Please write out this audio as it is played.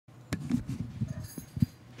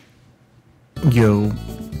Yo,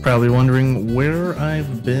 probably wondering where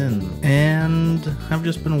I've been, and I've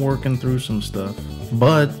just been working through some stuff,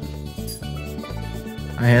 but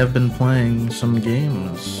I have been playing some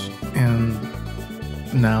games, and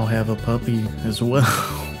now have a puppy as well.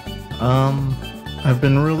 I've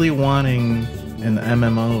been really wanting an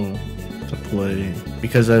MMO to play,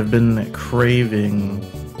 because I've been craving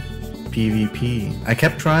PvP. I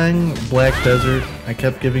kept trying Black Desert, I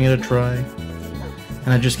kept giving it a try,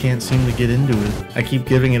 and I just can't seem to get into it. I keep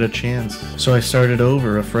giving it a chance. So I started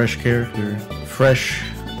over, a fresh character. Fresh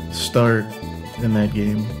start in that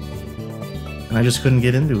game. And I just couldn't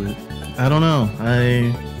get into it. I don't know.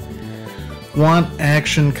 I want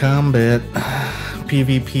action combat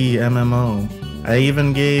PvP MMO. I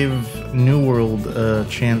even gave New World a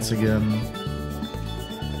chance again.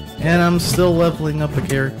 And I'm still leveling up a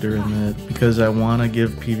character in that because I want to give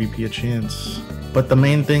PvP a chance. But the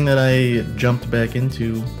main thing that I jumped back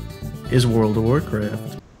into is World of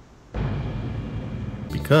Warcraft.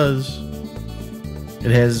 Because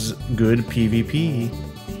it has good PvP.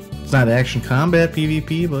 It's not action combat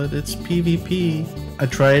PvP, but it's PvP. I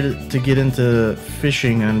tried to get into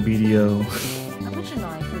fishing on BDO. A butcher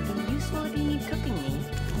knife would be useful if you need cooking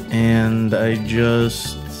meat. And I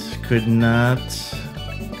just could not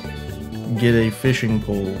get a fishing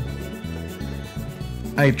pole.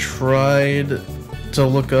 I tried to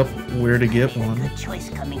look up where to get one, Good choice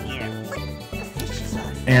coming here. The fishes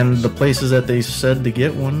are and the places that they said to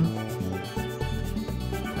get one,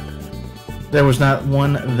 there was not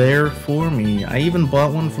one there for me. I even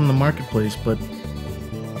bought one from the marketplace, but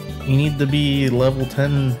you need to be level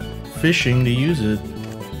 10 fishing to use it,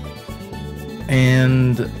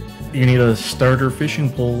 and you need a starter fishing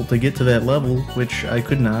pole to get to that level, which I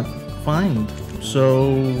could not find.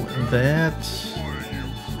 So that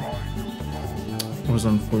was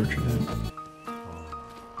unfortunate.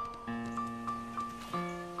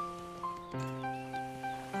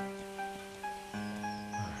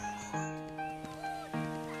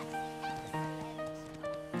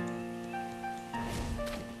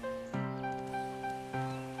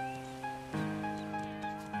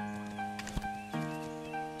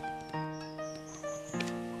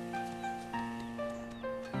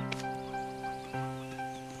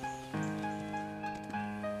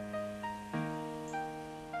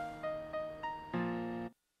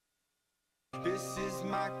 This is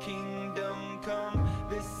my kingdom come.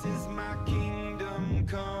 This is my kingdom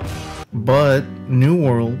come. But New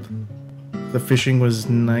World, the fishing was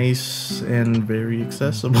nice and very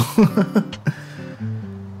accessible.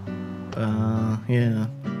 Yeah.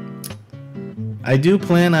 I do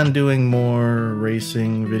plan on doing more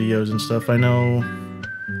racing videos and stuff. I know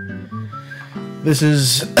this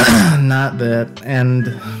is not that, and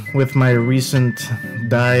with my recent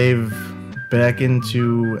dive back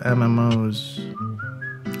into MMOs,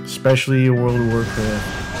 especially World of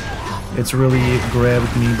Warcraft, it's really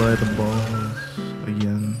grabbed me by the balls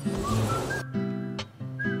again.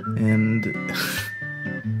 And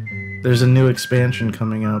there's a new expansion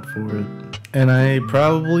coming out for it, and I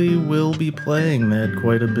probably will be playing that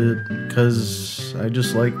quite a bit because I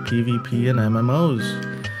just like PvP and MMOs.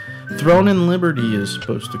 Throne and Liberty is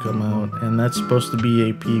supposed to come out, and that's supposed to be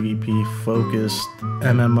a PvP focused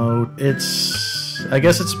MMO. I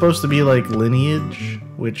guess it's supposed to be like Lineage,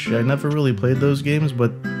 which I never really played those games,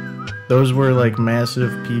 but those were like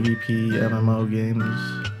massive PvP MMO games.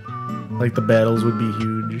 Like the battles would be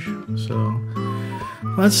huge, so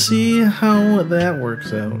let's see how that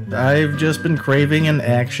works out. I've just been craving an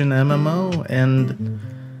action MMO, and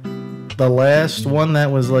the last one that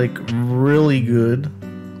was like really good,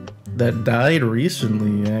 that died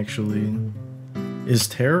recently actually, is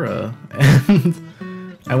Terra, and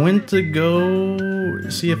I went to go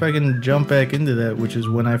see if I can jump back into that, which is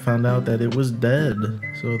when I found out that it was dead,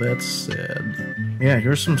 so that's sad. Yeah,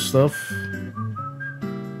 here's some stuff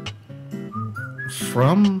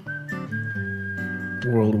from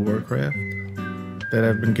World of Warcraft that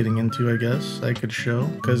I've been getting into, I guess I could show,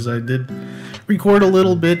 because I did record a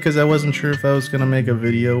little bit because I wasn't sure if I was going to make a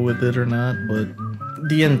video with it or not, but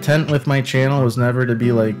the intent with my channel was never to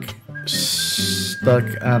be like stuck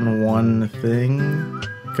on one thing,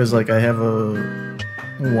 because like I have a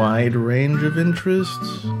wide range of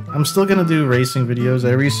interests. I'm still gonna do racing videos.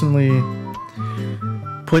 I recently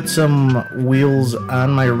put some wheels on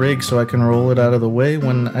my rig so I can roll it out of the way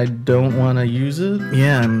when I don't want to use it.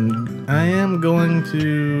 Yeah, I am going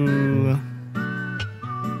to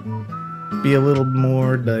be a little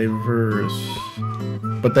more diverse,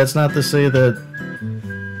 but that's not to say that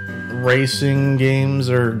racing games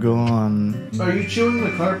are gone. Are you chewing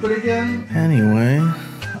the carpet again? Anyway,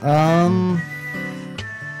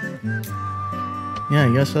 yeah,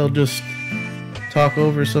 I guess I'll just talk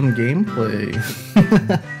over some gameplay.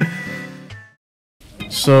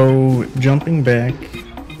 So, jumping back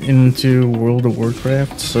into World of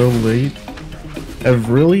Warcraft so late, I've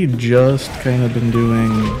really just kind of been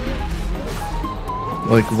doing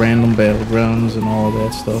like random battlegrounds and all of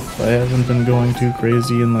that stuff. I haven't been going too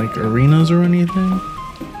crazy in like arenas or anything.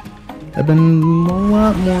 I've been a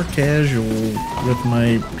lot more casual with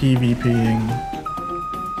my PvPing.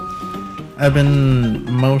 I've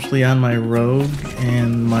been mostly on my rogue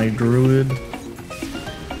and my druid,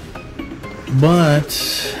 but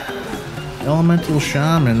Elemental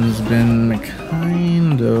Shaman's been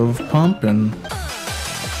kind of pumping.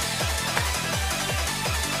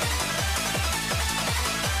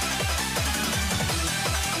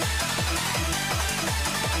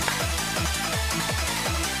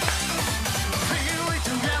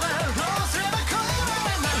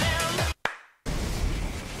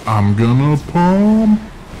 I'm gonna pump